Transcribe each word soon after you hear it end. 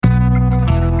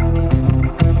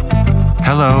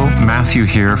Hello, Matthew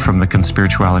here from the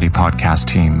Conspirituality podcast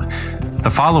team. The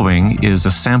following is a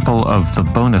sample of the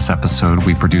bonus episode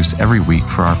we produce every week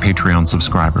for our Patreon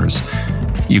subscribers.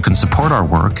 You can support our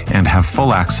work and have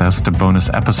full access to bonus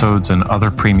episodes and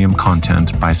other premium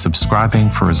content by subscribing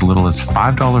for as little as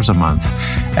 $5 a month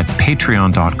at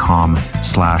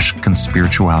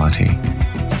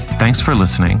patreon.com/conspirituality. Thanks for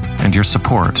listening and your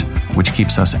support, which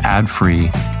keeps us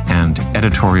ad-free and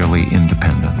editorially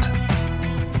independent.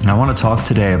 And I want to talk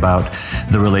today about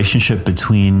the relationship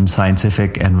between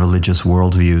scientific and religious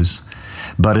worldviews,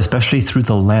 but especially through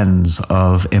the lens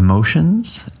of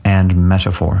emotions and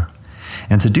metaphor.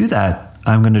 And to do that,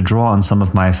 I'm going to draw on some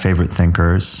of my favorite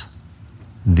thinkers,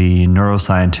 the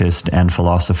neuroscientist and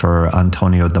philosopher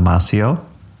Antonio Damasio,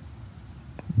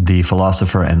 the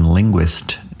philosopher and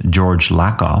linguist George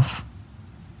Lakoff,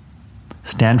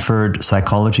 Stanford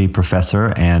psychology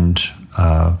professor and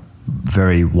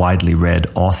very widely read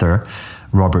author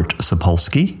Robert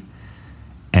Sapolsky,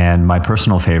 and my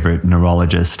personal favorite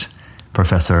neurologist,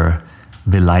 Professor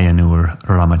Vilayanur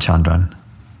Ramachandran.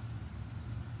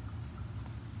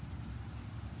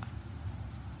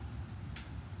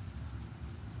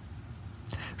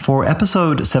 For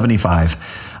episode 75,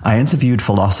 I interviewed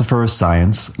philosopher of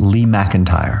science Lee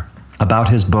McIntyre about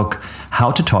his book,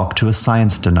 How to Talk to a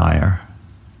Science Denier.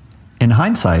 In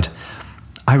hindsight,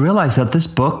 I realized that this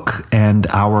book and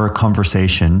our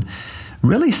conversation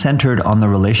really centered on the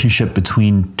relationship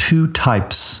between two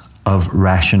types of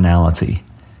rationality.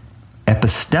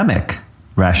 Epistemic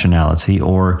rationality,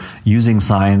 or using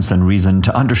science and reason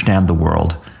to understand the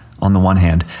world, on the one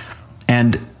hand,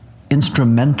 and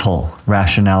instrumental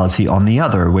rationality on the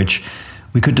other, which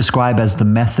we could describe as the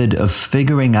method of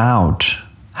figuring out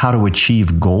how to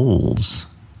achieve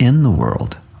goals in the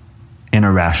world in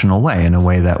a rational way, in a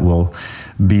way that will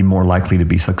be more likely to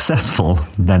be successful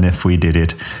than if we did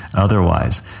it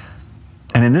otherwise.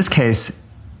 And in this case,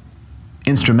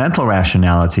 instrumental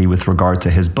rationality with regard to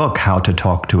his book, How to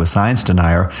Talk to a Science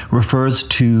Denier, refers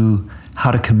to how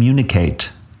to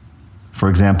communicate, for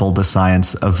example, the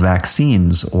science of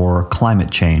vaccines or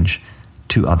climate change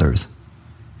to others.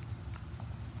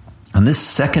 And this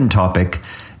second topic,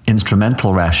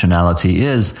 instrumental rationality,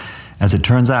 is, as it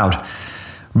turns out,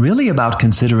 really about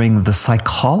considering the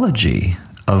psychology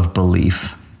of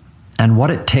belief and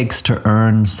what it takes to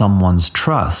earn someone's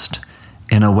trust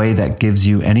in a way that gives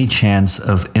you any chance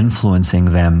of influencing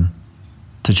them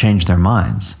to change their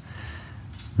minds.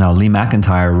 Now, Lee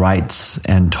McIntyre writes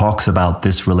and talks about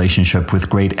this relationship with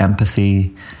great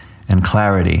empathy and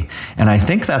clarity. And I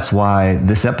think that's why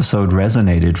this episode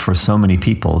resonated for so many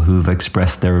people who've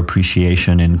expressed their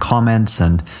appreciation in comments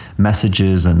and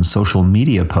messages and social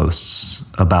media posts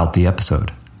about the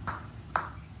episode.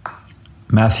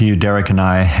 Matthew, Derek, and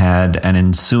I had an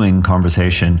ensuing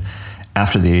conversation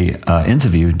after the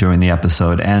interview during the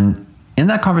episode. And in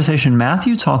that conversation,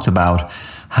 Matthew talked about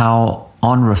how,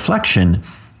 on reflection,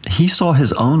 he saw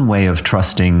his own way of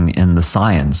trusting in the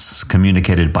science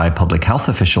communicated by public health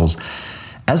officials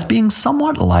as being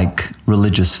somewhat like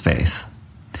religious faith.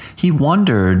 He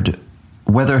wondered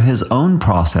whether his own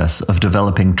process of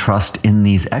developing trust in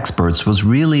these experts was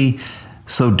really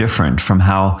so different from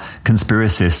how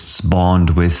conspiracists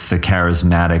bond with the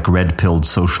charismatic red-pilled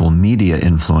social media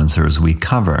influencers we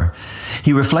cover.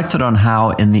 He reflected on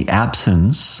how, in the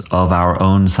absence of our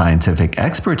own scientific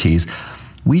expertise,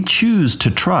 we choose to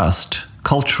trust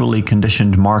culturally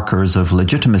conditioned markers of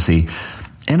legitimacy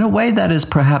in a way that is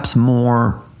perhaps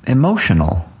more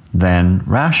emotional than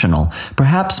rational,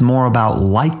 perhaps more about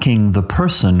liking the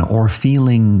person or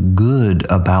feeling good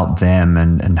about them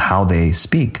and how they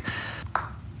speak.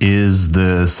 Is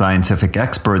the scientific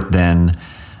expert then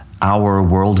our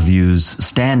worldview's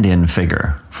stand-in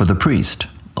figure for the priest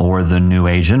or the New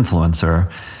Age influencer?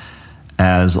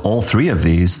 As all three of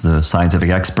these, the scientific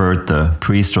expert, the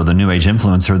priest, or the New Age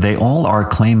influencer, they all are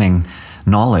claiming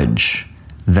knowledge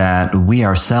that we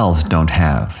ourselves don't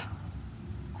have.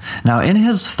 Now, in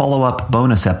his follow-up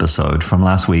bonus episode from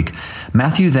last week,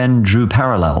 Matthew then drew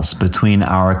parallels between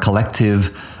our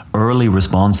collective early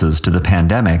responses to the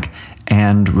pandemic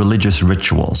and religious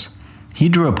rituals. He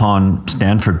drew upon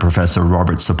Stanford professor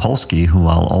Robert Sapolsky, who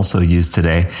I'll also use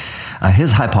today,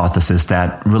 his hypothesis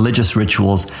that religious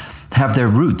rituals have their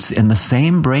roots in the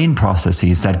same brain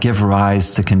processes that give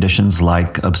rise to conditions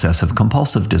like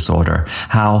obsessive-compulsive disorder.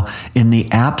 How, in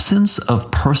the absence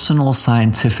of personal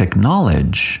scientific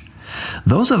knowledge,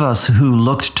 those of us who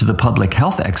looked to the public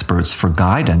health experts for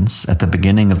guidance at the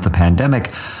beginning of the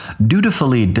pandemic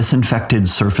dutifully disinfected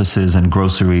surfaces and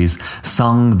groceries,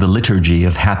 sung the liturgy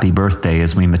of happy birthday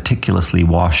as we meticulously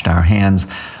washed our hands,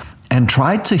 and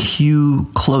tried to hew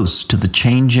close to the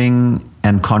changing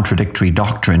and contradictory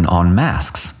doctrine on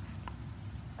masks.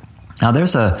 Now,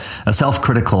 there's a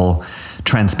self-critical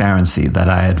transparency that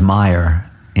I admire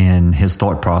in his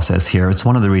thought process here. It's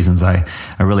one of the reasons I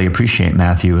really appreciate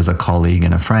Matthew as a colleague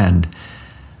and a friend.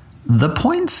 The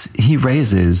points he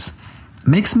raises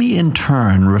makes me in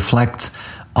turn reflect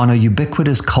on a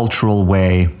ubiquitous cultural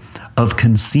way of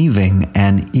conceiving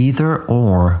an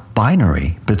either-or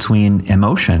binary between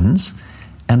emotions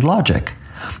and logic,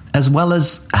 as well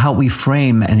as how we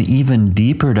frame an even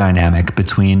deeper dynamic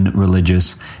between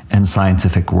religious and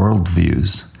scientific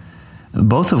worldviews,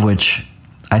 both of which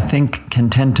I think can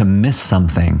tend to miss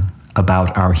something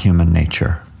about our human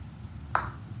nature.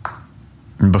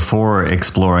 Before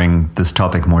exploring this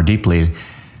topic more deeply,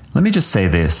 let me just say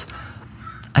this.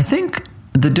 I think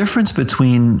the difference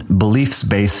between beliefs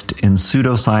based in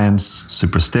pseudoscience,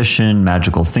 superstition,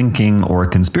 magical thinking, or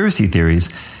conspiracy theories,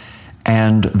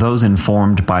 and those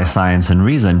informed by science and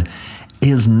reason,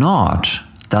 is not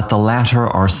that the latter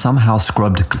are somehow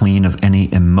scrubbed clean of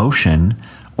any emotion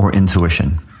or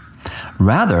intuition.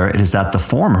 Rather, it is that the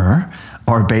former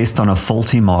are based on a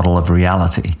faulty model of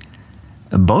reality.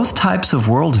 Both types of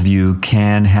worldview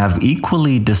can have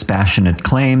equally dispassionate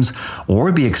claims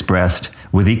or be expressed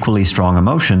with equally strong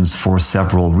emotions for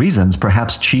several reasons,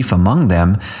 perhaps chief among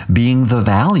them being the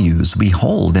values we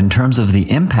hold in terms of the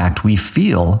impact we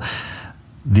feel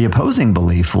the opposing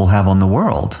belief will have on the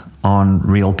world, on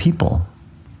real people.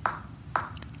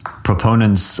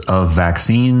 Proponents of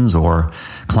vaccines or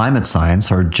climate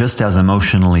science are just as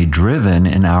emotionally driven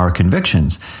in our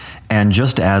convictions and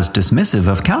just as dismissive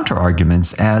of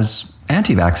counter-arguments as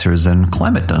anti-vaxxers and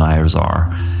climate deniers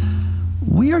are.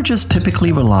 We are just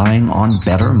typically relying on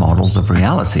better models of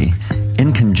reality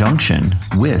in conjunction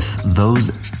with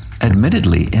those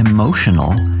admittedly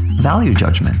emotional value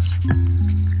judgments.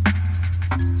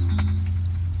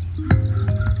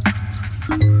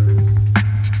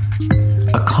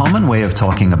 A common way of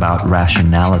talking about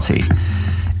rationality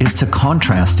is to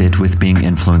contrast it with being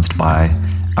influenced by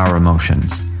our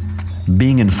emotions.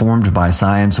 Being informed by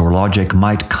science or logic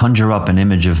might conjure up an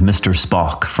image of Mr.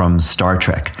 Spock from Star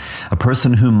Trek, a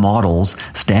person who models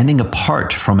standing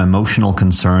apart from emotional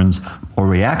concerns or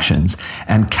reactions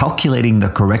and calculating the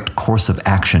correct course of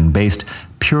action based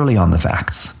purely on the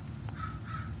facts.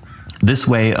 This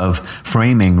way of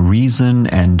framing reason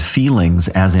and feelings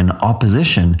as in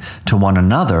opposition to one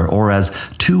another or as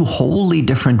two wholly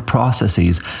different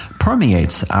processes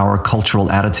permeates our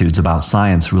cultural attitudes about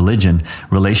science, religion,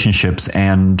 relationships,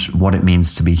 and what it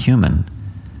means to be human.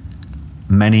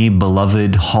 Many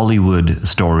beloved Hollywood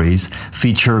stories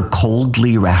feature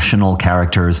coldly rational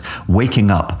characters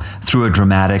waking up through a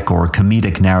dramatic or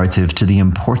comedic narrative to the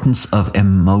importance of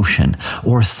emotion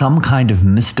or some kind of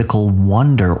mystical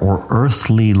wonder or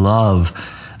earthly love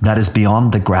that is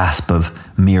beyond the grasp of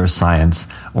mere science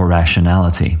or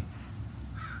rationality.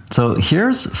 So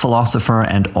here's philosopher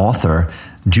and author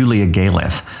Julia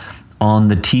Galef on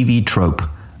the TV trope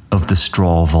of the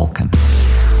straw Vulcan.